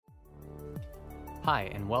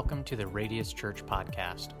Hi, and welcome to the Radius Church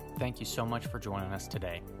podcast. Thank you so much for joining us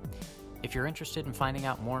today. If you're interested in finding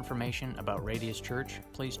out more information about Radius Church,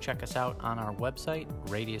 please check us out on our website,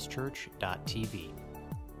 radiuschurch.tv.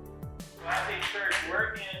 As a church,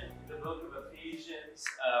 we're in the book of Ephesians.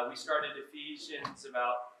 We started Ephesians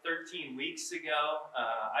about 13 weeks ago.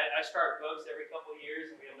 I start books every couple of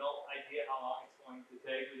years, and we have no idea how long it's going to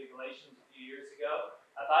take. We did Galatians a few years ago.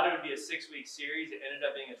 I thought it would be a 6-week series. It ended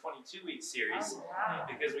up being a 22-week series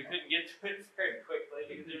because we couldn't get to it very quickly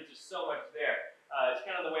because there was just so much there. It's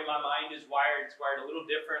kind of the way my mind is wired. It's wired a little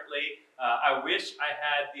differently. I wish I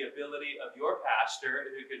had the ability of your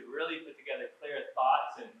pastor who could really put together clear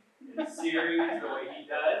thoughts and series the way he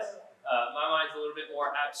does. My mind's a little bit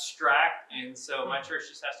more abstract, and so my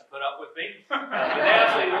church just has to put up with me. But they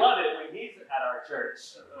absolutely love it when he's at our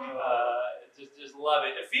church. Just love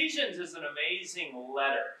it. Ephesians is an amazing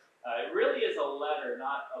letter. It really is a letter,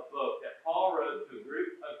 not a book, that Paul wrote to a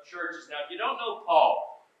group of churches. Now, if you don't know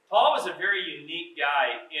Paul was a very unique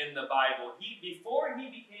guy in the Bible. Before he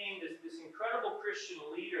became this incredible Christian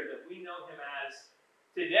leader that we know him as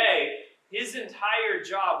today, his entire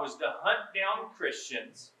job was to hunt down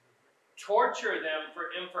Christians, torture them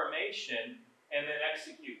for information, and then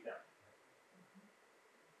execute them.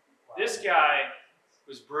 Wow. This guy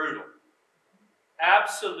was brutal.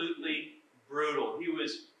 Absolutely brutal. He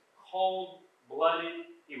was cold-blooded.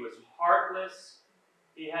 He was heartless.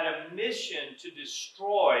 He had a mission to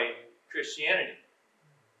destroy Christianity.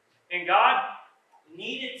 And God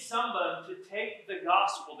needed someone to take the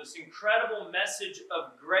gospel, this incredible message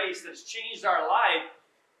of grace that's changed our life,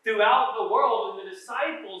 throughout the world. And the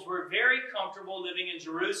disciples were very comfortable living in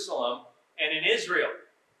Jerusalem and in Israel.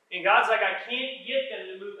 And God's like, I can't get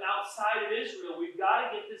them to move outside of Israel. We've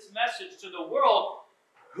got to get this message to the world.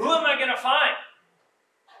 Who am I going to find?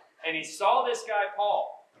 And he saw this guy,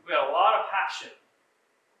 Paul, who had a lot of passion,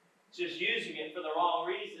 just using it for the wrong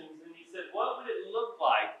reasons. And he said, what would it look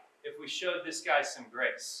like if we showed this guy some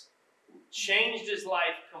grace? Changed his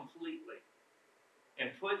life completely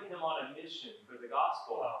and put him on a mission for the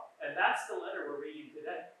gospel. And that's the letter we're reading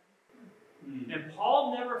today. And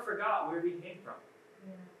Paul never forgot where he came from.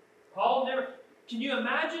 Can you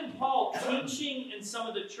imagine Paul teaching in some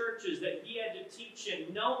of the churches that he had to teach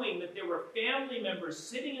in, knowing that there were family members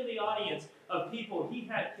sitting in the audience of people he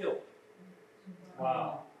had killed?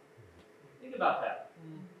 Wow. Think about that.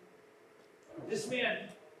 This man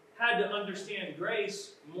had to understand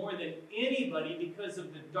grace more than anybody because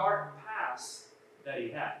of the dark past that he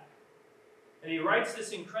had. And he writes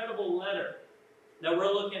this incredible letter that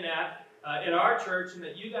we're looking at in our church and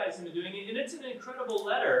that you guys have been doing. And it's an incredible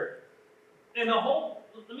letter. And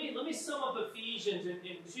let me sum up Ephesians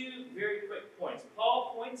in two very quick points.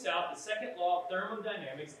 Paul points out the second law of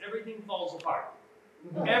thermodynamics: everything falls apart.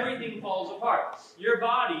 Everything falls apart. Your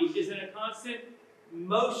body is in a constant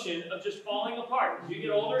motion of just falling apart. As you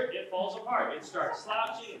get older, it falls apart. It starts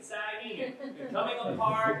slouching and sagging and coming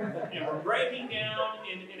apart, and we're breaking down,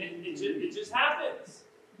 and it just happens.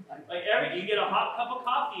 Like you get a hot cup of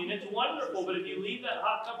coffee, and it's wonderful, but if you leave that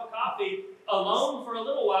hot cup of coffee alone for a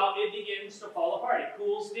little while, it begins to fall apart. It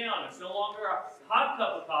cools down. It's no longer a hot cup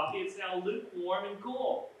of coffee. It's now lukewarm and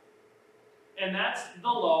cool. And that's the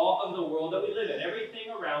law of the world that we live in. Everything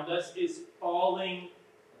around us is falling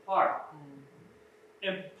apart.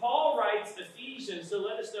 And Paul writes Ephesians to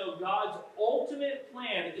let us know God's ultimate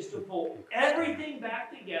plan is to pull everything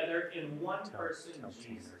back together in one person,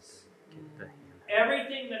 Jesus.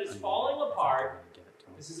 Everything that is falling apart,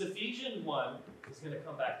 this is Ephesians 1, is going to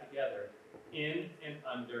come back together in and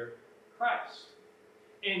under Christ.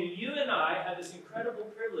 And you and I have this incredible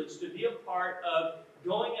privilege to be a part of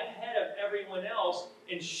going ahead of everyone else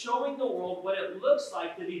and showing the world what it looks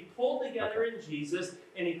like to be pulled together in Jesus,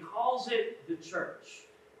 and he calls it the church.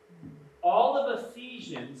 All of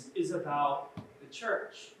Ephesians is about the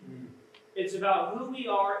church. It's about who we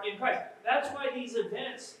are in Christ. That's why these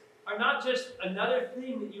events are not just another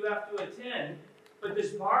thing that you have to attend, but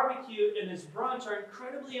this barbecue and this brunch are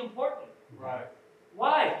incredibly important. Right.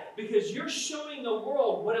 Why? Because you're showing the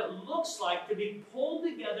world what it looks like to be pulled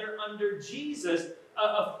together under Jesus,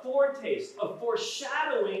 a foretaste, a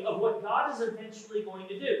foreshadowing of what God is eventually going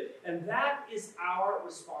to do. And that is our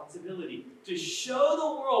responsibility, to show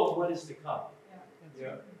the world what is to come.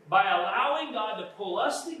 Yeah. By allowing God to pull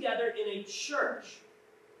us together in a church,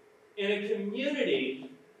 in a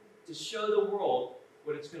community, to show the world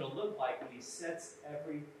what it's going to look like when he sets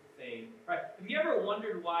everything right. Have you ever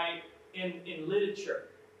wondered why in literature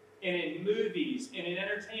and in movies and in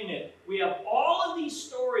entertainment we have all of these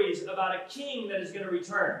stories about a king that is going to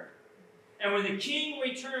return? And when the king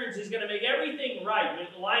returns, he's going to make everything right.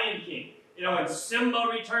 The Lion King. You know, when Simba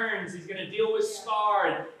returns, he's going to deal with Scar,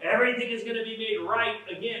 and everything is going to be made right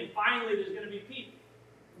again. Finally, there's going to be peace.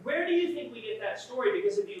 Where do you think we get that story?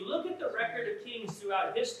 Because if you look at the record of kings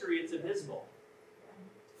throughout history, it's abysmal.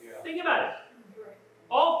 Yeah. Think about it.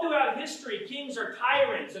 All throughout history, kings are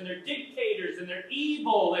tyrants, and they're dictators, and they're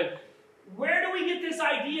evil. And where do we get this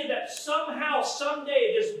idea that somehow,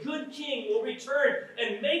 someday, this good king will return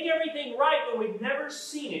and make everything right when we've never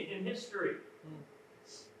seen it in history?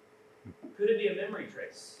 Could it be a memory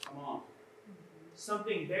trace? Come on.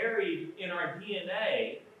 Something buried in our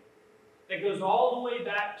DNA that goes all the way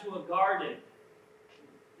back to a garden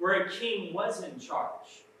where a king was in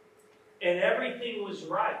charge and everything was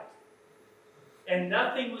right and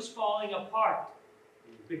nothing was falling apart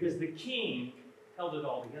because the king held it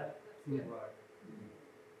all together. Right.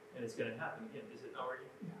 And it's going to happen again. Is it not working?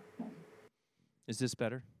 Yeah. Is this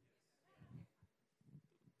better?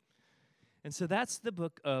 And so that's the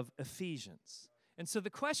book of Ephesians. And so the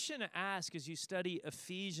question to ask as you study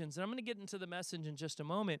Ephesians, and I'm going to get into the message in just a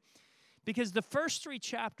moment, because the first 3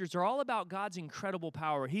 chapters are all about God's incredible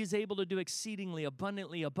power. He's able to do exceedingly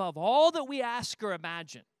abundantly above all that we ask or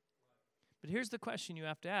imagine. But here's the question you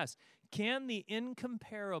have to ask. Can the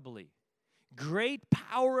incomparably great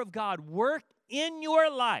power of God work in your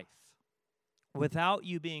life without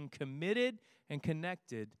you being committed and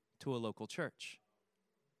connected to a local church?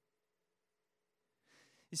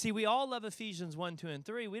 You see, we all love Ephesians 1, 2, and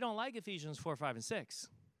 3. We don't like Ephesians 4, 5, and 6.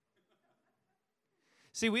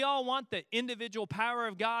 See, we all want the individual power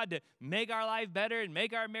of God to make our life better and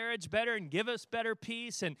make our marriage better and give us better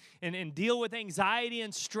peace and deal with anxiety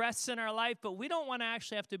and stress in our life, but we don't want to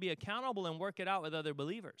actually have to be accountable and work it out with other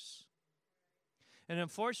believers. And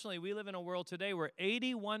unfortunately, we live in a world today where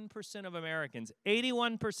 81% of Americans,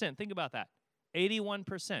 81%, think about that,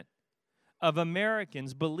 81% of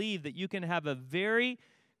Americans believe that you can have a very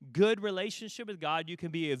good relationship with God, you can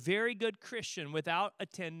be a very good Christian without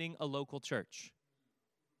attending a local church.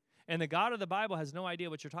 And the God of the Bible has no idea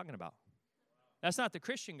what you're talking about. That's not the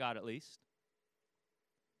Christian God, at least.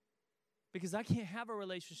 Because I can't have a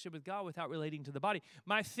relationship with God without relating to the body.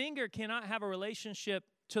 My finger cannot have a relationship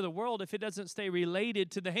to the world if it doesn't stay related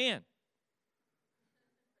to the hand.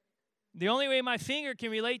 The only way my finger can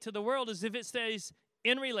relate to the world is if it stays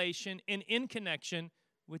in relation and in connection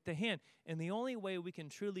with the hand. And the only way we can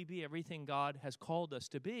truly be everything God has called us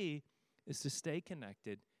to be is to stay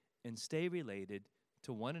connected and stay related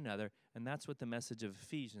to one another, and that's what the message of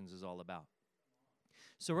Ephesians is all about.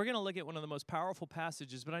 So we're going to look at one of the most powerful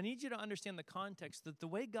passages, but I need you to understand the context that the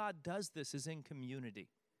way God does this is in community.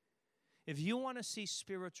 If you want to see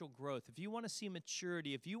spiritual growth, if you want to see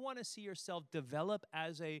maturity, if you want to see yourself develop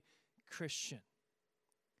as a Christian,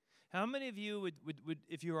 how many of you would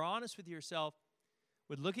if you were honest with yourself,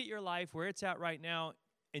 would look at your life where it's at right now,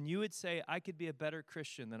 and you would say, I could be a better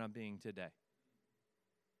Christian than I'm being today?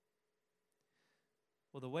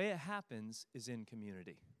 Well, the way it happens is in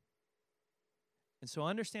community. And so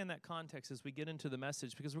understand that context as we get into the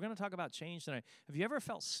message, because we're going to talk about change tonight. Have you ever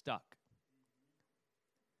felt stuck?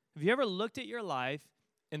 Have you ever looked at your life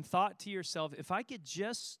and thought to yourself, if I could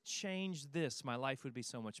just change this, my life would be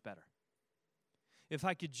so much better? If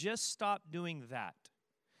I could just stop doing that,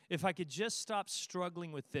 if I could just stop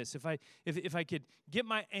struggling with this, if I could get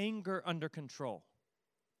my anger under control,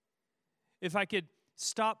 if I could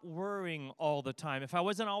stop worrying all the time, if I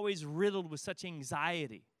wasn't always riddled with such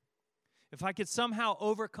anxiety, if I could somehow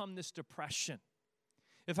overcome this depression,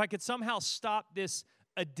 if I could somehow stop this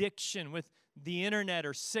addiction with the internet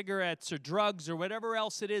or cigarettes or drugs or whatever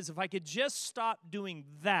else it is, if I could just stop doing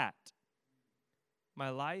that, my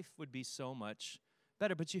life would be so much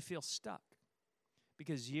better. But you feel stuck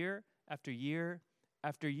because year after year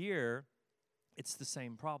after year, it's the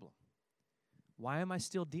same problem. Why am I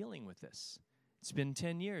still dealing with this? It's been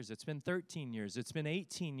 10 years. It's been 13 years. It's been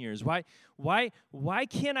 18 years. Why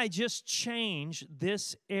can't I just change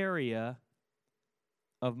this area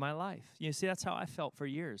of my life? You see, that's how I felt for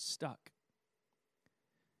years, stuck.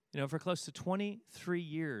 You know, for close to 23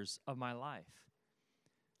 years of my life,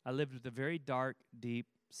 I lived with a very dark, deep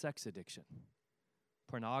sex addiction.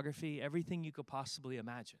 Pornography, everything you could possibly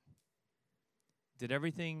imagine. Did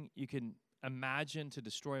everything you can imagine to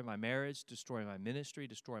destroy my marriage, destroy my ministry,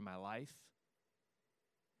 destroy my life.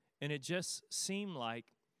 And it just seemed like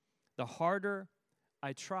the harder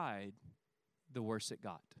I tried, the worse it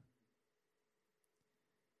got.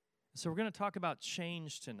 So we're going to talk about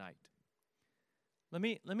change tonight. Let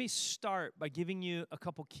me start by giving you a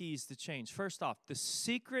couple keys to change. First off, the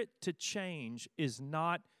secret to change is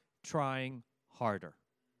not trying harder.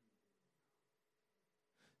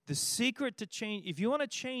 The secret to change, if you want to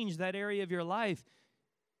change that area of your life,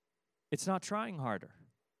 It's not trying harder.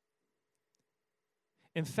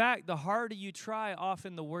 In fact, the harder you try,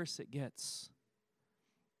 often the worse it gets.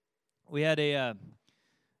 We had a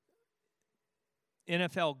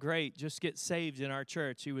NFL great just get saved in our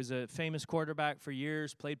church. He was a famous quarterback for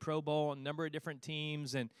years, played Pro Bowl on a number of different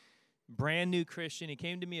teams, and brand new Christian. He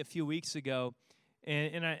came to me a few weeks ago,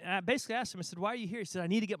 and I basically asked him, I said, why are you here? He said, I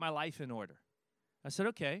need to get my life in order. I said,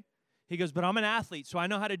 okay. He goes, but I'm an athlete, so I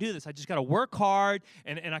know how to do this. I just got to work hard,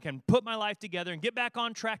 and I can put my life together and get back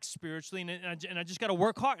on track spiritually, and I just got to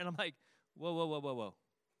work hard. And I'm like, whoa.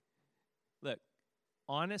 Look,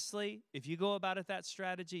 honestly, if you go about it that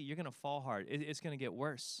strategy, you're going to fall hard. It's going to get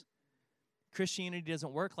worse. Christianity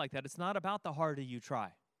doesn't work like that. It's not about the harder you try.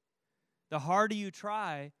 The harder you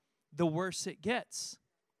try, the worse it gets.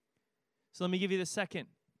 So let me give you the second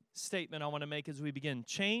statement I want to make as we begin.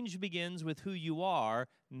 Change begins with who you are,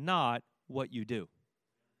 not what you do.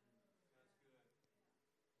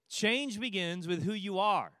 Change begins with who you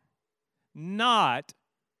are, not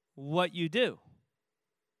what you do.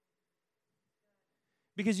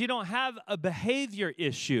 Because you don't have a behavior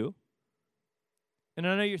issue. And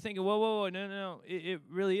I know you're thinking, whoa, no. It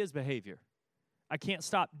really is behavior. I can't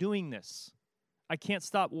stop doing this. I can't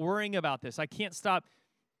stop worrying about this. I can't stop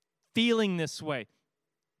feeling this way.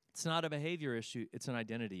 It's not a behavior issue. It's an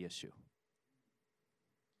identity issue.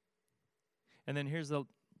 And then here's the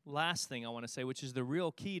last thing I want to say, which is the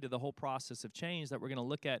real key to the whole process of change that we're going to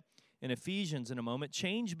look at in Ephesians in a moment.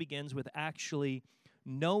 Change begins with actually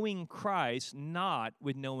knowing Christ, not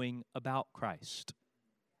with knowing about Christ.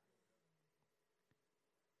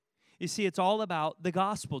 You see, it's all about the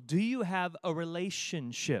gospel. Do you have a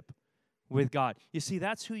relationship with God? You see,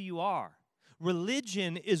 that's who you are.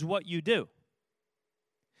 Religion is what you do.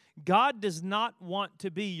 God does not want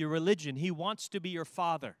to be your religion. He wants to be your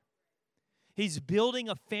father. He's building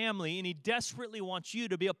a family, and he desperately wants you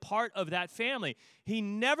to be a part of that family. He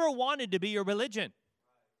never wanted to be your religion.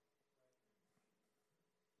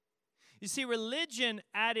 You see, religion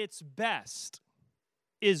at its best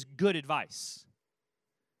is good advice.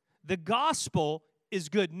 The gospel is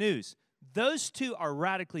good news. Those two are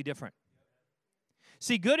radically different.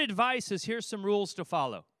 See, good advice is here's some rules to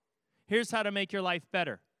follow. Here's how to make your life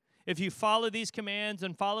better. If you follow these commands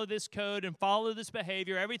and follow this code and follow this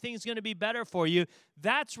behavior, everything's going to be better for you.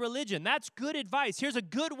 That's religion. That's good advice. Here's a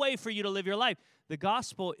good way for you to live your life. The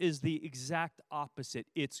gospel is the exact opposite.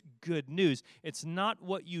 It's good news. It's not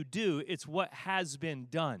what you do. It's what has been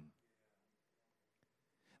done.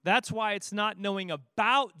 That's why it's not knowing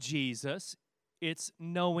about Jesus. It's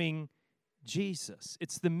knowing Jesus.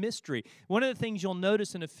 It's the mystery. One of the things you'll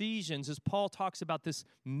notice in Ephesians is Paul talks about this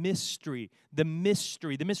mystery, the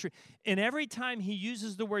mystery. And every time he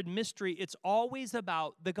uses the word mystery, it's always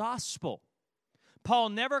about the gospel. Paul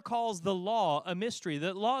never calls the law a mystery.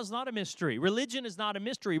 The law is not a mystery. Religion is not a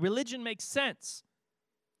mystery. Religion makes sense.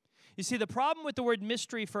 You see, the problem with the word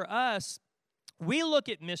mystery for us, we look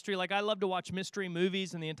at mystery, like I love to watch mystery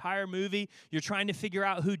movies, and the entire movie, you're trying to figure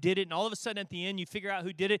out who did it, and all of a sudden at the end, you figure out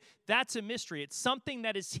who did it. That's a mystery. It's something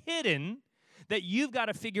that is hidden that you've got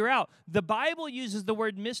to figure out. The Bible uses the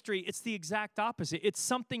word mystery. It's the exact opposite. It's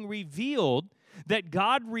something revealed that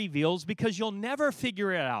God reveals because you'll never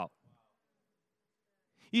figure it out.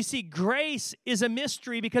 You see, grace is a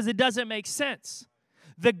mystery because it doesn't make sense.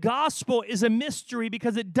 The gospel is a mystery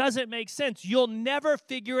because it doesn't make sense. You'll never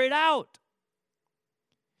figure it out.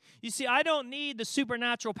 You see, I don't need the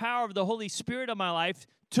supernatural power of the Holy Spirit in my life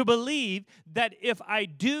to believe that if I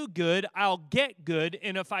do good, I'll get good,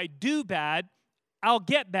 and if I do bad, I'll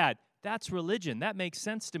get bad. That's religion. That makes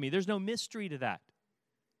sense to me. There's no mystery to that.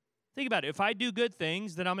 Think about it. If I do good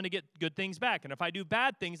things, then I'm going to get good things back, and if I do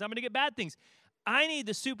bad things, I'm going to get bad things. I need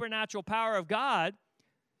the supernatural power of God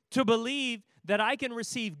to believe that I can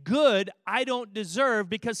receive good I don't deserve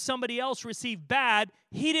because somebody else received bad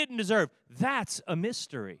he didn't deserve. That's a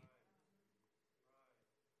mystery.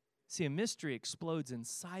 See, a mystery explodes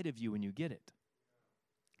inside of you when you get it.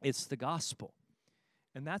 It's the gospel.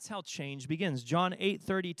 And that's how change begins. John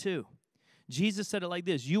 8:32. Jesus said it like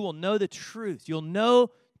this: you will know the truth. You'll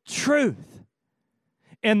know truth.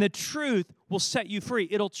 And the truth will set you free.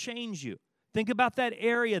 It'll change you. Think about that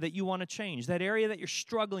area that you want to change, that area that you're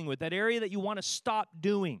struggling with, that area that you want to stop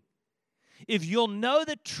doing. If you'll know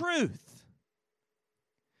the truth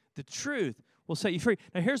will set you free.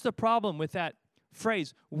 Now, here's the problem with that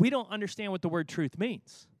phrase. We don't understand what the word truth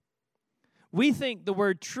means. We think the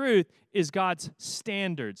word truth is God's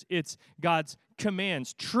standards. It's God's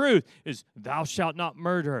commands. Truth is thou shalt not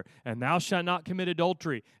murder, and thou shalt not commit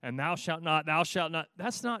adultery, and thou shalt not.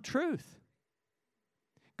 That's not truth.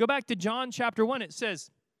 Go back to John chapter 1. It says,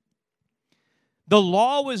 The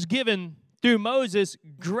law was given through Moses.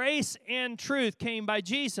 Grace and truth came by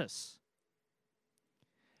Jesus.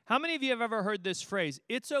 How many of you have ever heard this phrase?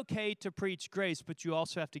 It's okay to preach grace, but you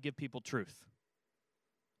also have to give people truth.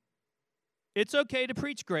 It's okay to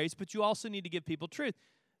preach grace, but you also need to give people truth.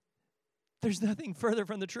 There's nothing further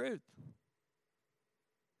from the truth.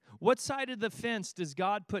 What side of the fence does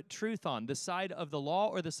God put truth on? The side of the law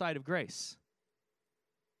or the side of grace?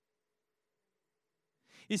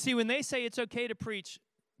 You see, when they say it's okay to preach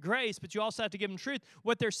grace, but you also have to give them truth,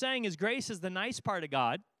 what they're saying is grace is the nice part of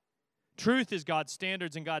God. Truth is God's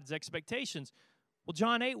standards and God's expectations. Well,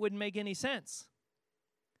 John 8 wouldn't make any sense.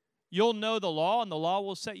 You'll know the law, and the law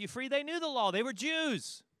will set you free. They knew the law. They were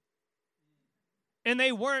Jews. And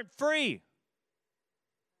they weren't free.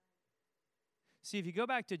 See, if you go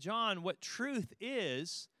back to John, what truth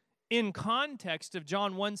is, in context of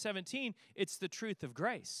John 1:17, it's the truth of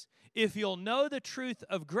grace. If you'll know the truth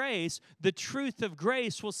of grace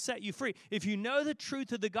will set you free. If you know the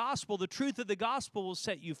truth of the gospel will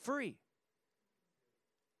set you free.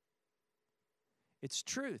 It's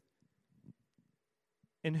truth.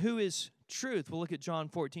 And who is truth? We'll look at John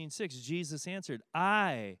 14:6. Jesus answered,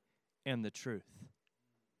 I am the truth.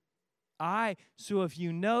 So if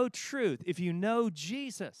you know truth, if you know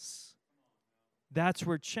Jesus, that's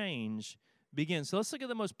where change begins. So let's look at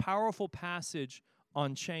the most powerful passage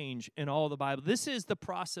on change in all of the Bible. This is the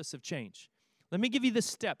process of change. Let me give you the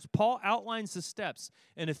steps. Paul outlines the steps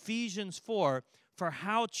in Ephesians 4 for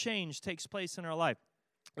how change takes place in our life.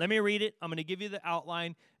 Let me read it. I'm going to give you the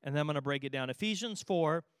outline, and then I'm going to break it down. Ephesians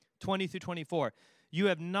 4, 20 through 24. You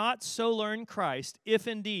have not so learned Christ, if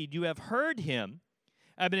indeed you have heard him,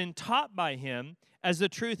 have been taught by him, as the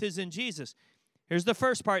truth is in Jesus. Here's the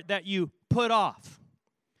first part, that you put off.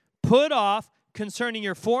 Put off concerning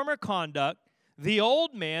your former conduct, the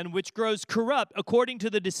old man which grows corrupt according to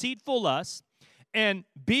the deceitful lusts, and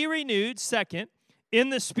be renewed, second, in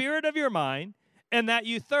the spirit of your mind, and that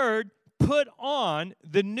you, third, put on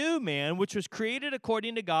the new man which was created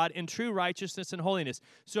according to God in true righteousness and holiness.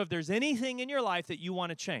 So if there's anything in your life that you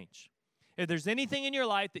want to change, if there's anything in your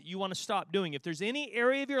life that you want to stop doing, if there's any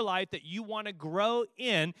area of your life that you want to grow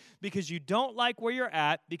in because you don't like where you're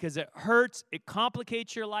at, because it hurts, it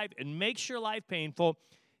complicates your life, it makes your life painful,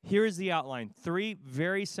 here's the outline. 3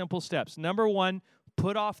 very simple steps. Number 1,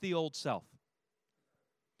 put off the old self.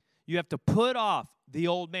 You have to put off the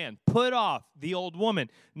old man. Put off the old woman.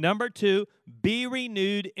 Number 2, be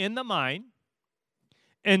renewed in the mind.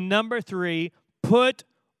 And number 3, put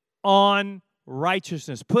on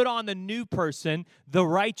righteousness. Put on the new person, the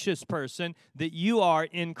righteous person that you are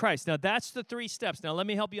in Christ. Now, that's the 3 steps. Now, let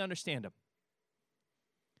me help you understand them.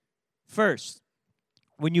 First,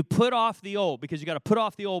 when you put off the old, because you got to put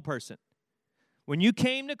off the old person. When you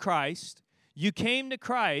came to Christ, you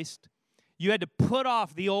had to put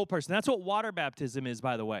off the old person. That's what water baptism is,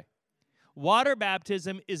 by the way. Water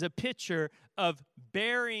baptism is a picture of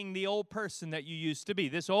burying the old person that you used to be.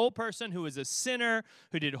 This old person who was a sinner,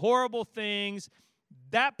 who did horrible things,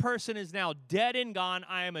 that person is now dead and gone.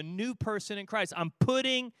 I am a new person in Christ. I'm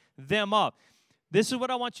putting them off. This is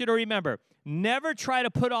what I want you to remember. Never try to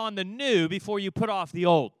put on the new before you put off the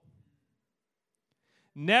old.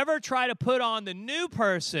 Never try to put on the new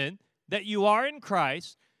person that you are in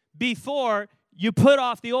Christ before you put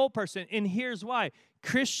off the old person. And here's why.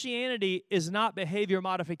 Christianity is not behavior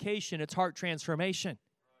modification, it's heart transformation.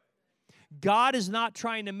 God is not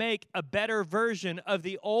trying to make a better version of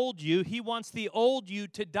the old you. He wants the old you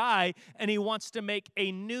to die, and he wants to make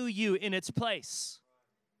a new you in its place.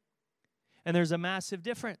 And there's a massive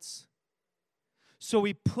difference. So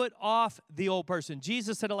we put off the old person.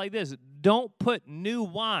 Jesus said it like this: don't put new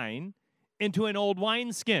wine into an old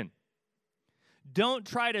wineskin. Don't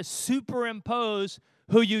try to superimpose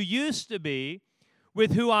who you used to be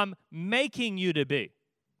with who I'm making you to be.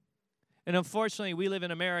 And unfortunately, we live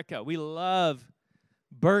in America. We love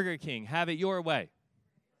Burger King. Have it your way.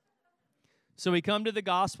 So we come to the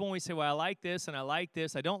gospel and we say, well, I like this and I like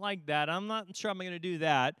this. I don't like that. I'm not sure I'm going to do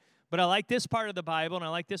that. But I like this part of the Bible and I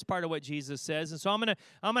like this part of what Jesus says. And so I'm going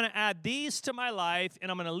to add these to my life, and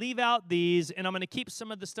I'm going to leave out these, and I'm going to keep some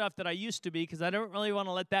of the stuff that I used to be because I don't really want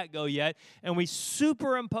to let that go yet. And we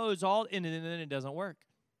superimpose all, and then it doesn't work.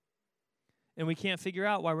 And we can't figure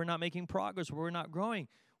out why we're not making progress, why we're not growing.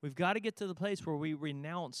 We've got to get to the place where we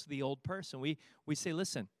renounce the old person. We say,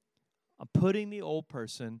 listen, I'm putting the old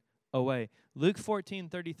person away. Luke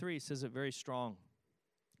 14:33 says it very strong.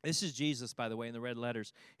 This is Jesus, by the way, in the red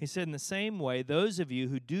letters. He said, in the same way, those of you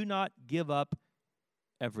who do not give up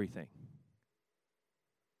everything.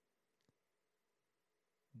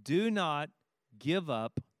 Do not give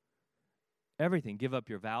up everything. Give up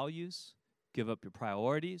your values. give up your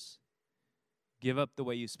priorities, give up the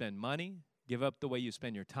way you spend money, give up the way you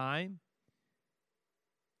spend your time.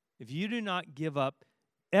 If you do not give up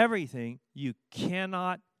everything, you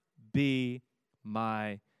cannot be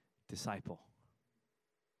my disciple.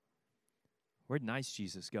 Where'd nice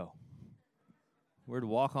Jesus go? Where'd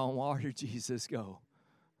walk on water Jesus go?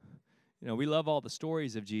 You know, we love all the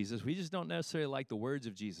stories of Jesus. We just don't necessarily like the words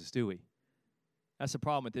of Jesus, do we? That's the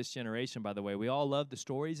problem with this generation, by the way. We all love the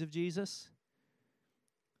stories of Jesus.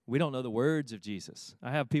 We don't know the words of Jesus.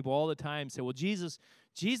 I have people all the time say, well, Jesus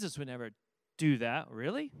would never do that.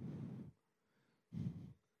 Really?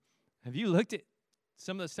 Have you looked at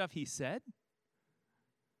some of the stuff he said?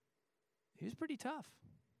 He was pretty tough.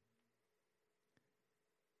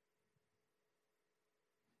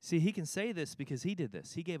 See, he can say this because he did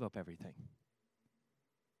this. He gave up everything.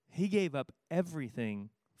 He gave up everything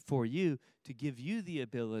for you to give you the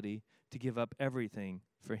ability to give up everything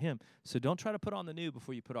for him. So don't try to put on the new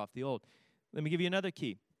before you put off the old. Let me give you another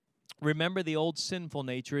key. Remember, the old sinful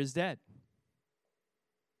nature is dead.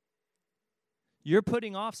 You're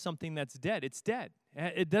putting off something that's dead. It's dead.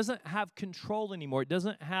 It doesn't have control anymore. It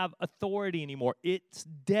doesn't have authority anymore. It's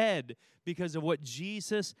dead because of what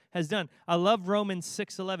Jesus has done. I love Romans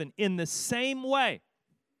 6:11. In the same way,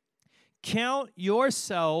 count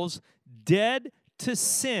yourselves dead to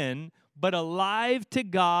sin, but alive to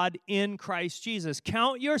God in Christ Jesus.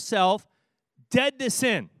 Count yourself dead to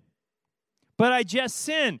sin. But I just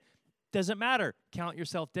sinned. Doesn't matter. Count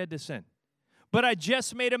yourself dead to sin. But I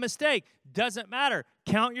just made a mistake. Doesn't matter.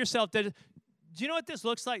 Count yourself dead. Do you know what this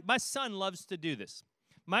looks like? My son loves to do this.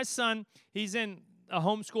 My son, he's in a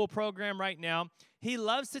homeschool program right now. He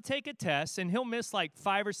loves to take a test, and he'll miss like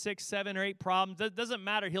 5 or 6, 7 or 8 problems. It doesn't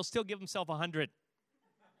matter. He'll still give himself 100.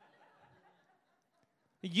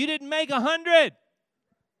 You didn't make 100.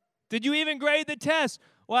 Did you even grade the test?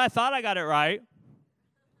 Well, I thought I got it right.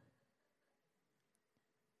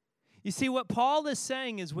 You see, what Paul is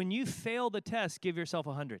saying is when you fail the test, give yourself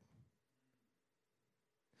 100.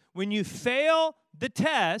 When you fail the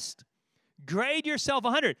test, grade yourself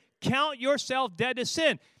 100. Count yourself dead to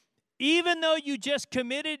sin. Even though you just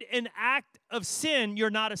committed an act of sin, you're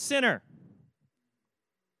not a sinner.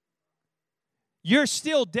 You're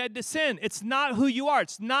still dead to sin. It's not who you are.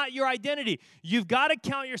 It's not your identity. You've got to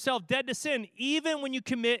count yourself dead to sin even when you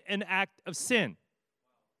commit an act of sin.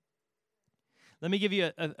 Let me give you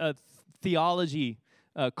a theology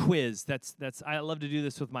quiz. I love to do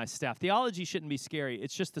this with my staff. Theology shouldn't be scary.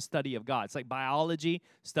 It's just the study of God. It's like biology,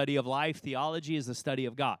 study of life. Theology is the study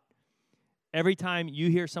of God. Every time you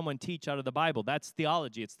hear someone teach out of the Bible, that's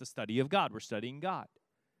theology. It's the study of God. We're studying God.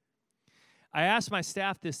 I asked my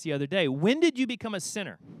staff this the other day. When did you become a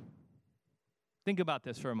sinner? Think about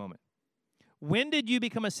this for a moment. When did you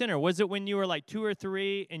become a sinner? Was it when you were like 2 or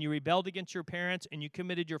 3 and you rebelled against your parents and you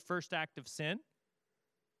committed your first act of sin?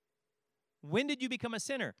 When did you become a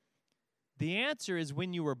sinner? The answer is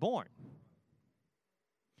when you were born.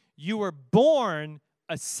 You were born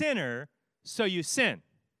a sinner, so you sin.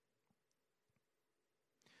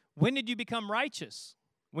 When did you become righteous?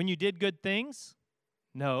 When you did good things?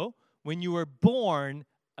 No. When you were born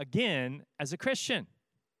again as a Christian.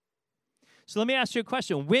 So let me ask you a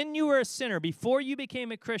question. When you were a sinner, before you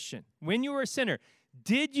became a Christian, when you were a sinner,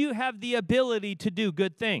 did you have the ability to do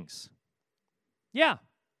good things? Yeah.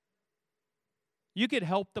 You could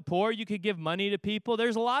help the poor. You could give money to people.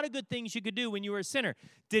 There's a lot of good things you could do when you were a sinner.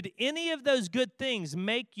 Did any of those good things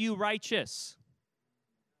make you righteous?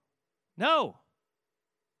 No.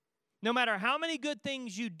 No matter how many good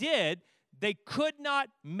things you did, they could not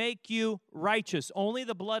make you righteous. Only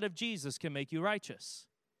the blood of Jesus can make you righteous.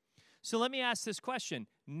 So let me ask this question.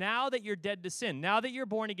 Now that you're dead to sin, now that you're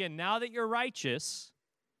born again, now that you're righteous,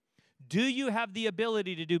 do you have the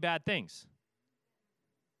ability to do bad things?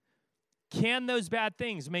 Can those bad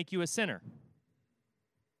things make you a sinner?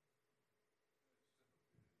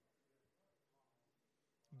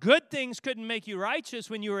 Good things couldn't make you righteous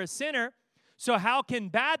when you were a sinner. So how can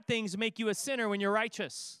bad things make you a sinner when you're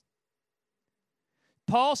righteous?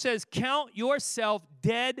 Paul says, count yourself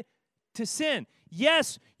dead to sin.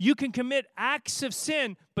 Yes, you can commit acts of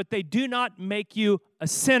sin, but they do not make you a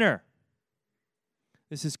sinner.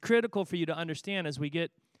 This is critical for you to understand as we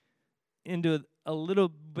get into a little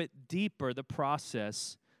bit deeper the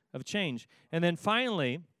process of change. And then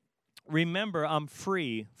finally, remember, I'm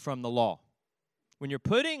free from the law. When you're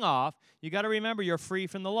putting off, you got to remember you're free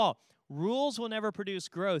from the law. Rules will never produce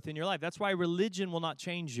growth in your life. That's why religion will not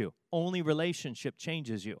change you. Only relationship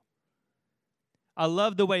changes you. I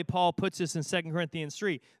love the way Paul puts this in 2 Corinthians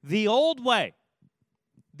 3. The old way,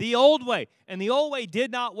 and the old way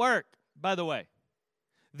did not work, by the way.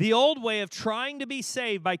 The old way of trying to be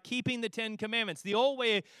saved by keeping the 10 commandments. The old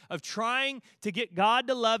way of trying to get God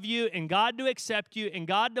to love you and God to accept you and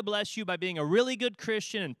God to bless you by being a really good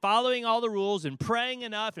Christian and following all the rules and praying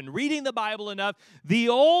enough and reading the Bible enough. The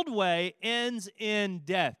old way ends in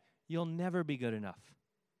death. You'll never be good enough.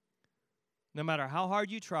 No matter how hard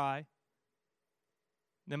you try,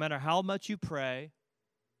 no matter how much you pray,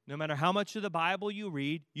 no matter how much of the Bible you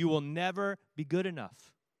read, you will never be good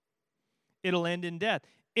enough. It'll end in death.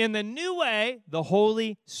 In the new way, the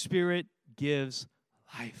Holy Spirit gives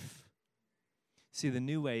life. See, the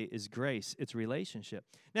new way is grace. It's relationship.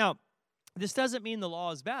 Now, this doesn't mean the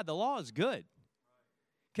law is bad. The law is good.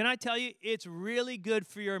 Can I tell you, it's really good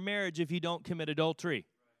for your marriage if you don't commit adultery.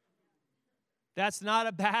 That's not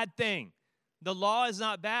a bad thing. The law is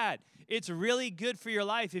not bad. It's really good for your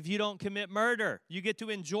life if you don't commit murder. You get to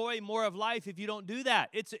enjoy more of life if you don't do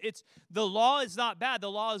that. The law is not bad.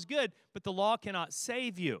 The law is good, but the law cannot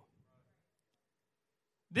save you.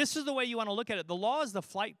 This is the way you want to look at it. The law is the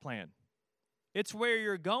flight plan. It's where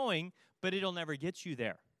you're going, but it'll never get you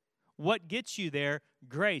there. What gets you there?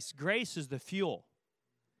 Grace. Grace is the fuel.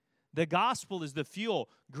 The gospel is the fuel.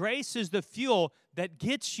 Grace is the fuel that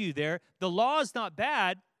gets you there. The law is not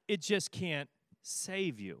bad. It just can't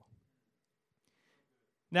save you.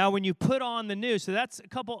 Now, when you put on the new, so that's a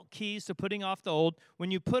couple keys to putting off the old.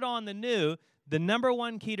 When you put on the new, the number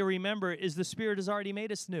one key to remember is the Spirit has already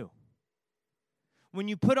made us new. When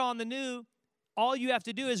you put on the new, all you have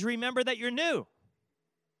to do is remember that you're new.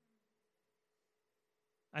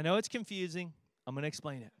 I know it's confusing. I'm going to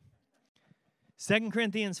explain it. 2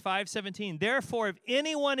 Corinthians 5:17, therefore, if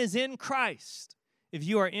anyone is in Christ, if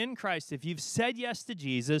you are in Christ, if you've said yes to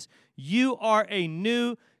Jesus, you are a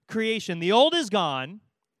new creation. The old is gone.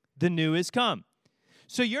 The new is come.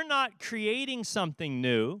 So you're not creating something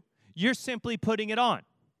new. You're simply putting it on.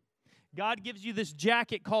 God gives you this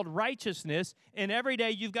jacket called righteousness, and every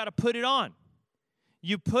day you've got to put it on.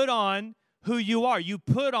 You put on who you are. You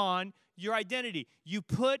put on your identity. You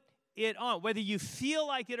put it on. Whether you feel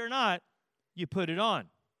like it or not, you put it on.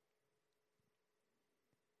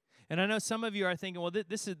 And I know some of you are thinking, well,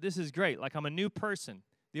 this is great. Like, I'm a new person.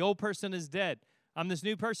 The old person is dead. I'm this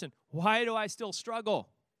new person. Why do I still struggle?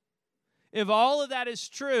 If all of that is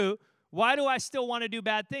true, why do I still want to do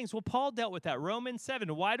bad things? Well, Paul dealt with that. Romans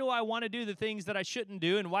 7. Why do I want to do the things that I shouldn't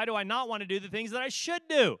do, and why do I not want to do the things that I should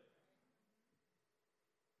do?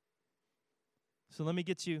 So let me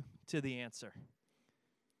get you to the answer.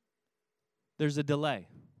 There's a delay.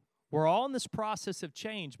 We're all in this process of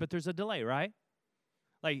change, but there's a delay, right?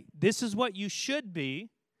 Like, this is what you should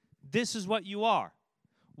be. This is what you are.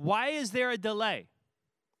 Why is there a delay?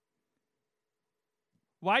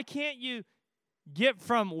 Why can't you get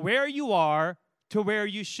from where you are to where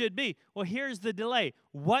you should be? Well, here's the delay.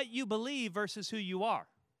 What you believe versus who you are.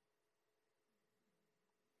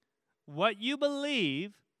 What you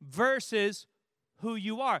believe versus who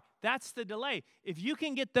you are. That's the delay. If you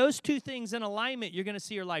can get those two things in alignment, you're going to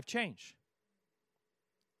see your life change.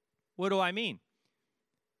 What do I mean?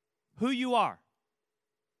 Who you are.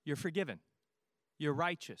 You're forgiven. You're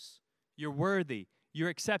righteous. You're worthy. You're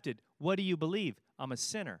accepted. What do you believe? I'm a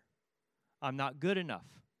sinner. I'm not good enough.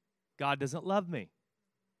 God doesn't love me.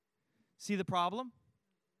 See the problem?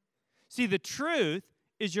 See, the truth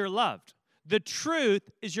is you're loved. The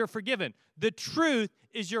truth is you're forgiven. The truth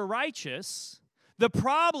is you're righteous. The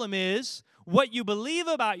problem is what you believe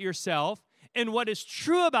about yourself and what is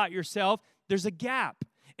true about yourself, there's a gap.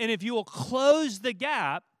 And if you will close the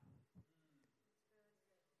gap,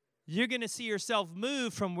 you're going to see yourself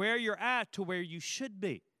move from where you're at to where you should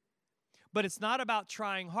be. But it's not about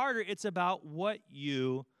trying harder. It's about what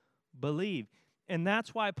you believe. And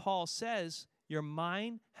that's why Paul says your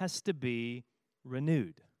mind has to be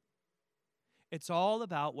renewed. It's all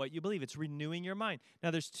about what you believe. It's renewing your mind. Now,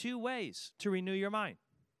 there's two ways to renew your mind.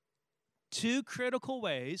 Two critical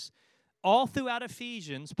ways. All throughout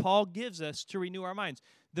Ephesians, Paul gives us to renew our minds.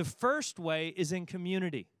 The first way is in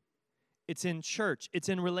community. It's in church. It's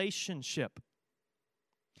in relationship.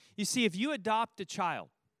 You see, if you adopt a child,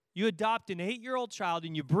 you adopt an 8-year-old child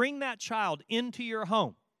and you bring that child into your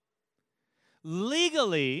home,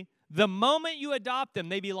 legally, the moment you adopt them,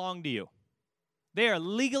 they belong to you. They are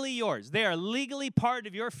legally yours. They are legally part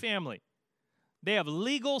of your family. They have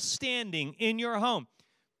legal standing in your home.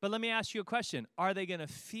 But let me ask you a question. Are they going to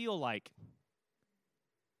feel like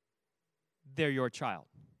they're your child?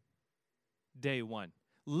 Day one.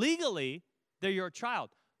 Legally, they're your child.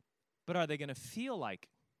 But are they going to feel like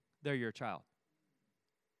they're your child?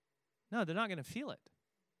 No, they're not going to feel it.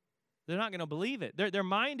 They're not going to believe it. Their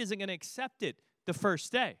mind isn't going to accept it the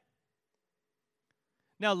first day.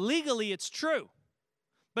 Now, legally, it's true.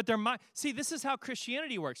 But see, this is how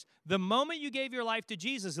Christianity works. The moment you gave your life to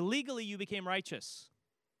Jesus, legally you became righteous.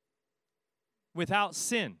 Without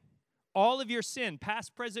sin. All of your sin,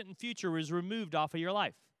 past, present, and future, was removed off of your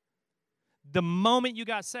life. The moment you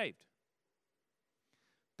got saved.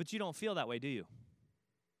 But you don't feel that way, do you?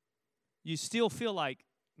 You still feel like,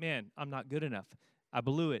 man, I'm not good enough. I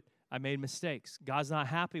blew it. I made mistakes. God's not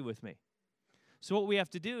happy with me. So what we have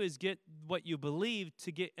to do is get what you believe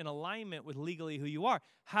to get in alignment with legally who you are.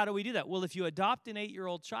 How do we do that? Well, if you adopt an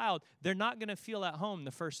 8-year-old child, they're not going to feel at home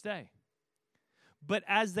the first day. But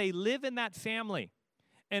as they live in that family,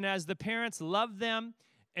 and as the parents love them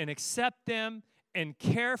and accept them and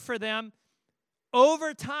care for them,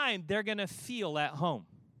 over time, they're going to feel at home.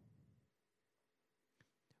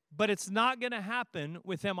 But it's not going to happen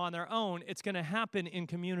with them on their own. It's going to happen in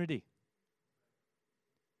community.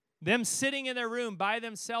 Them sitting in their room by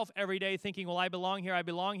themselves every day thinking, well, I belong here, I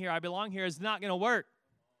belong here, I belong here, is not going to work.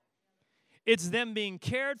 It's them being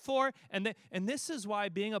cared for, and this is why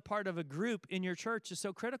being a part of a group in your church is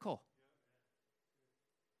so critical.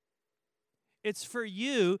 It's for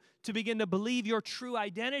you to begin to believe your true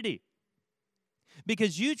identity.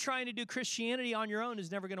 Because you trying to do Christianity on your own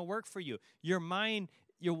is never going to work for you. Your mind,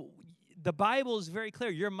 the Bible is very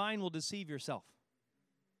clear. Your mind will deceive yourself.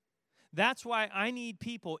 That's why I need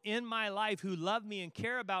people in my life who love me and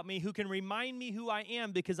care about me, who can remind me who I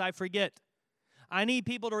am because I forget. I need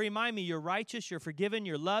people to remind me you're righteous, you're forgiven,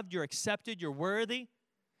 you're loved, you're accepted, you're worthy.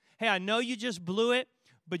 Hey, I know you just blew it,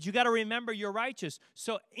 but you got to remember you're righteous.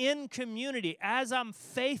 So in community, as I'm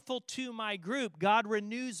faithful to my group, God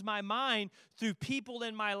renews my mind through people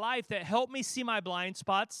in my life that help me see my blind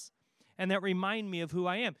spots and that remind me of who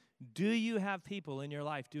I am. Do you have people in your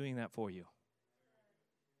life doing that for you?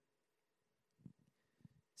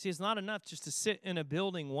 See, it's not enough just to sit in a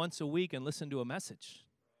building once a week and listen to a message.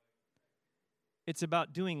 It's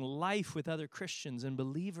about doing life with other Christians and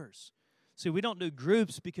believers. See, we don't do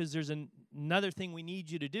groups because there's another thing we need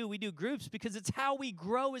you to do. We do groups because it's how we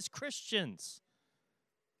grow as Christians.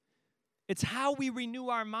 It's how we renew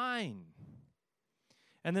our mind.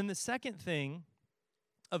 And then the second thing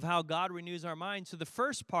of how God renews our mind, so the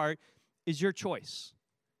first part is your choice.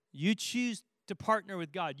 You choose to partner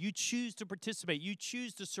with God. You choose to participate. You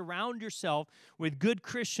choose to surround yourself with good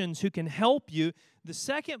Christians who can help you. The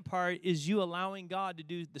second part is you allowing God to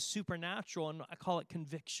do the supernatural, and I call it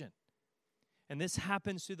conviction. And this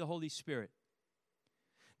happens through the Holy Spirit.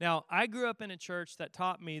 Now, I grew up in a church that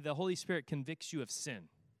taught me the Holy Spirit convicts you of sin.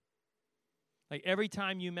 Like every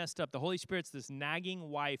time you messed up, the Holy Spirit's this nagging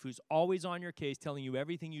wife who's always on your case telling you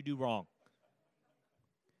everything you do wrong.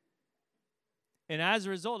 And as a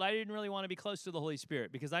result, I didn't really want to be close to the Holy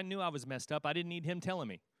Spirit because I knew I was messed up. I didn't need him telling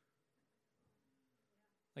me.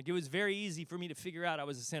 Like it was very easy for me to figure out I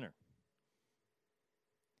was a sinner.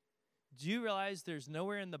 Do you realize there's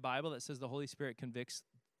nowhere in the Bible that says the Holy Spirit convicts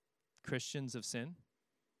Christians of sin?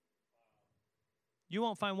 You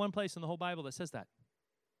won't find one place in the whole Bible that says that.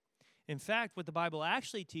 In fact, what the Bible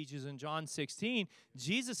actually teaches in John 16,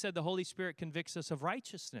 Jesus said the Holy Spirit convicts us of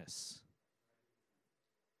righteousness.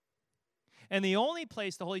 And the only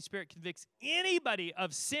place the Holy Spirit convicts anybody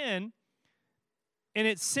of sin, and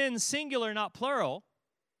it's sin singular, not plural.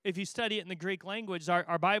 If you study it in the Greek language,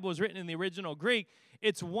 our Bible is written in the original Greek.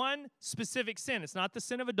 It's one specific sin. It's not the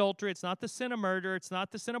sin of adultery. It's not the sin of murder. It's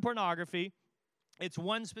not the sin of pornography. It's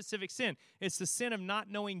one specific sin. It's the sin of not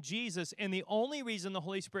knowing Jesus. And the only reason the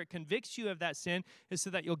Holy Spirit convicts you of that sin is so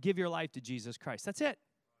that you'll give your life to Jesus Christ. That's it.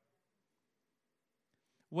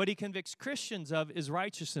 What he convicts Christians of is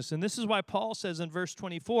righteousness. And this is why Paul says in verse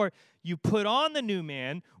 24, you put on the new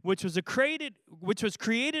man, which was created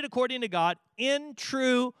according to God in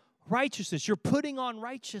true righteousness. You're putting on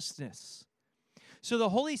righteousness. So the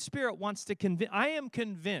Holy Spirit wants to convince. I am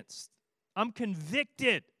convinced, I'm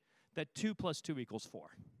convicted that 2 + 2 =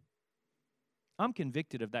 4. I'm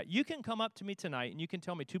convicted of that. You can come up to me tonight and you can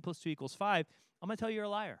tell me 2 + 2 = 5. I'm going to tell you you're a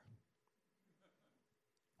liar.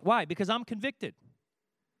 Why? Because I'm convicted.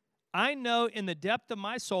 I know in the depth of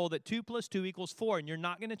my soul that 2 + 2 = 4, and you're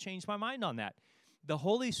not going to change my mind on that. The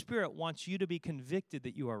Holy Spirit wants you to be convicted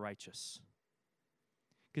that you are righteous.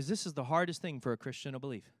 Because this is the hardest thing for a Christian to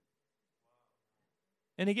believe.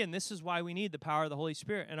 And again, this is why we need the power of the Holy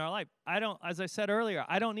Spirit in our life. As I said earlier,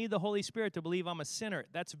 I don't need the Holy Spirit to believe I'm a sinner.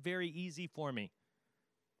 That's very easy for me.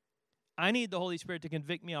 I need the Holy Spirit to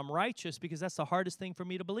convict me I'm righteous because that's the hardest thing for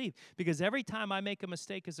me to believe. Because every time I make a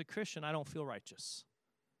mistake as a Christian, I don't feel righteous.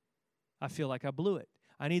 I feel like I blew it.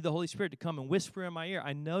 I need the Holy Spirit to come and whisper in my ear,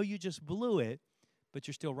 I know you just blew it, but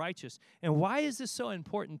you're still righteous. And why is this so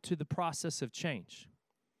important to the process of change?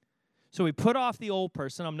 So we put off the old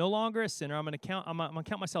person. I'm no longer a sinner. I'm going to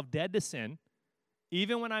count myself dead to sin.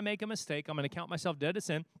 Even when I make a mistake, I'm going to count myself dead to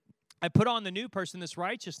sin. I put on the new person, this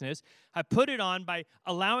righteousness. I put it on by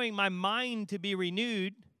allowing my mind to be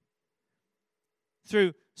renewed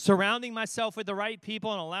through surrounding myself with the right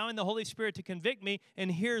people and allowing the Holy Spirit to convict me.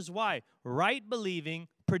 And here's why. Right believing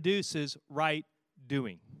produces right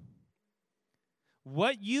doing.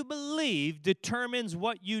 What you believe determines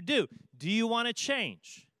what you do. Do you want to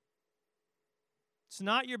change? It's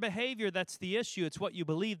not your behavior that's the issue. It's what you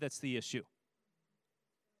believe that's the issue.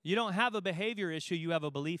 You don't have a behavior issue. You have a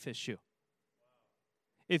belief issue.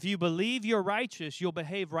 If you believe you're righteous, you'll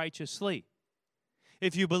behave righteously.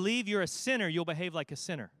 If you believe you're a sinner, you'll behave like a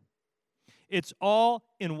sinner. It's all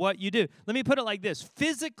in what you do. Let me put it like this.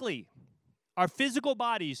 Physically, our physical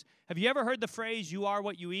bodies, have you ever heard the phrase, you are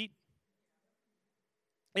what you eat?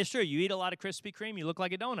 It's true. You eat a lot of Krispy Kreme, you look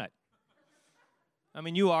like a donut. I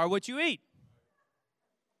mean, you are what you eat.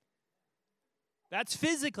 That's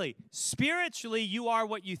physically. Spiritually, you are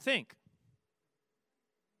what you think.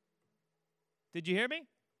 Did you hear me?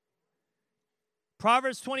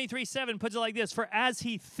 Proverbs 23:7 puts it like this. For as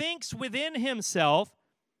he thinks within himself,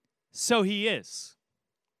 so he is.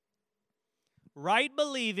 Right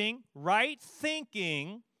believing, right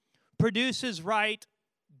thinking produces right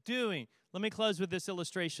doing. Let me close with this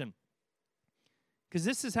illustration. Because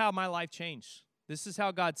this is how my life changed. This is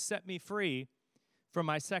how God set me free from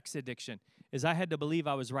my sex addiction. Is I had to believe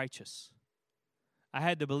I was righteous. I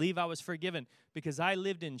had to believe I was forgiven because I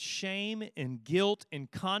lived in shame and guilt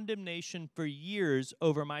and condemnation for years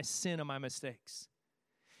over my sin and my mistakes.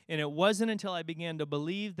 And it wasn't until I began to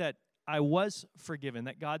believe that I was forgiven,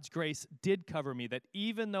 that God's grace did cover me, that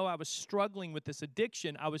even though I was struggling with this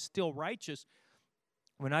addiction, I was still righteous.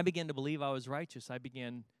 When I began to believe I was righteous, I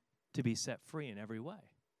began to be set free in every way.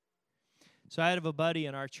 So I have a buddy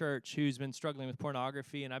in our church who's been struggling with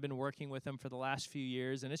pornography, and I've been working with him for the last few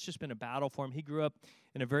years, and it's just been a battle for him. He grew up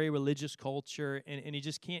in a very religious culture, and he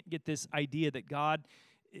just can't get this idea that God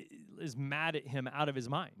is mad at him out of his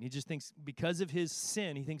mind. He just thinks because of his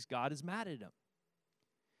sin, he thinks God is mad at him.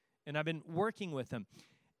 And I've been working with him.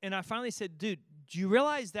 And I finally said, dude, do you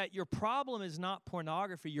realize that your problem is not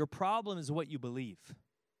pornography? Your problem is what you believe.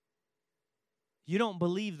 You don't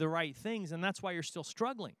believe the right things, and that's why you're still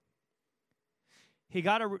struggling. He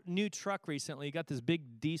got a new truck recently. He got this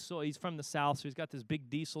big diesel. He's from the South, so he's got this big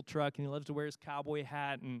diesel truck, and he loves to wear his cowboy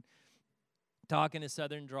hat and talk in a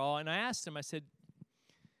Southern drawl. And I asked him, I said,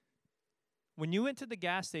 when you went to the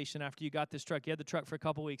gas station after you got this truck, you had the truck for a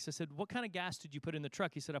couple weeks. I said, what kind of gas did you put in the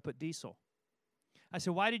truck? He said, I put diesel. I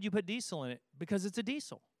said, why did you put diesel in it? Because it's a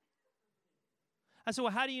diesel. I said,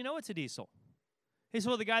 well, how do you know it's a diesel? He said,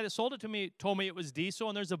 well, the guy that sold it to me told me it was diesel,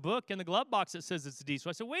 and there's a book in the glove box that says it's diesel.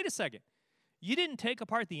 I said, wait a second. You didn't take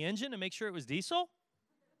apart the engine to make sure it was diesel?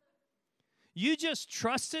 You just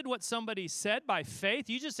trusted what somebody said by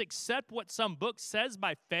faith? You just accept what some book says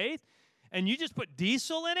by faith, and you just put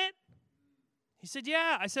diesel in it? He said,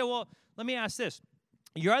 yeah. I said, well, let me ask this.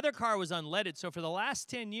 Your other car was unleaded, so for the last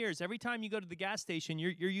 10 years, every time you go to the gas station,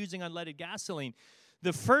 you're using unleaded gasoline.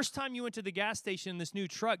 The first time you went to the gas station in this new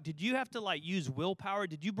truck, did you have to use willpower?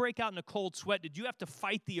 Did you break out in a cold sweat? Did you have to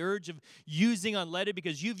fight the urge of using unleaded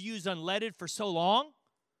because you've used unleaded for so long?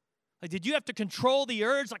 Did you have to control the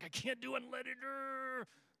urge? I can't do unleaded.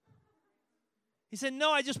 He said,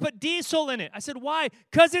 no, I just put diesel in it. I said, why?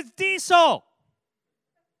 Because it's diesel.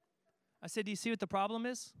 I said, do you see what the problem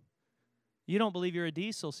is? You don't believe you're a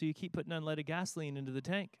diesel, so you keep putting unleaded gasoline into the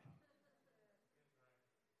tank.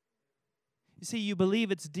 You see, you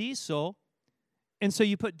believe it's diesel, and so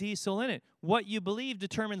you put diesel in it. What you believe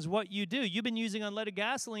determines what you do. You've been using unleaded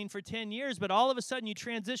gasoline for 10 years, but all of a sudden you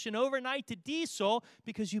transition overnight to diesel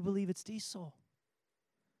because you believe it's diesel.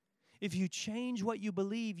 If you change what you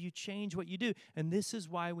believe, you change what you do. And this is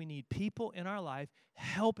why we need people in our life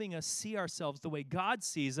helping us see ourselves the way God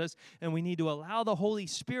sees us, and we need to allow the Holy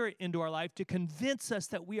Spirit into our life to convince us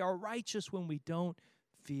that we are righteous when we don't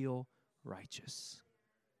feel righteous.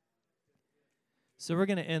 So we're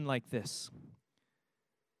going to end like this.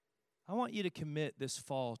 I want you to commit this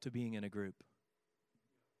fall to being in a group,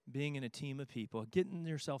 being in a team of people, getting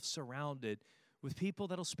yourself surrounded with people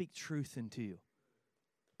that will speak truth into you,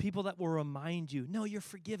 people that will remind you, no, you're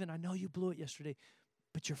forgiven. I know you blew it yesterday,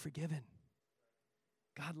 but you're forgiven.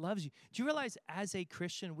 God loves you. Do you realize as a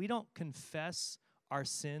Christian, we don't confess our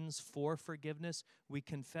sins for forgiveness. We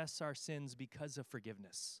confess our sins because of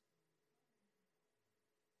forgiveness.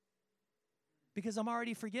 Because I'm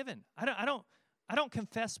already forgiven. I don't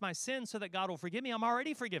confess my sins so that God will forgive me. I'm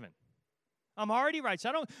already forgiven. I'm already righteous.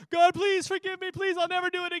 God, please forgive me. Please, I'll never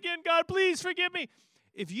do it again. God, please forgive me.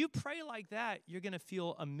 If you pray like that, you're going to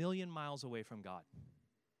feel a million miles away from God.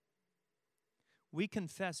 We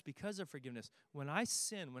confess because of forgiveness. When I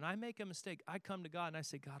sin, when I make a mistake, I come to God and I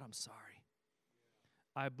say, God, I'm sorry.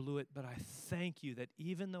 I blew it, but I thank you that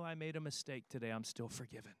even though I made a mistake today, I'm still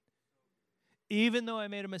forgiven. Even though I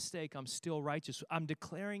made a mistake, I'm still righteous. I'm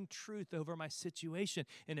declaring truth over my situation,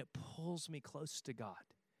 and it pulls me close to God.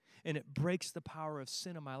 And it breaks the power of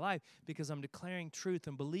sin in my life because I'm declaring truth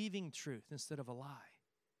and believing truth instead of a lie.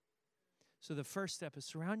 So the first step is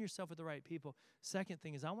surround yourself with the right people. Second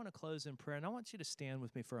thing is I want to close in prayer, and I want you to stand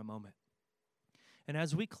with me for a moment. And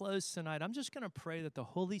as we close tonight, I'm just going to pray that the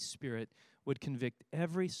Holy Spirit would convict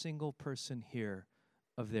every single person here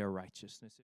of their righteousness.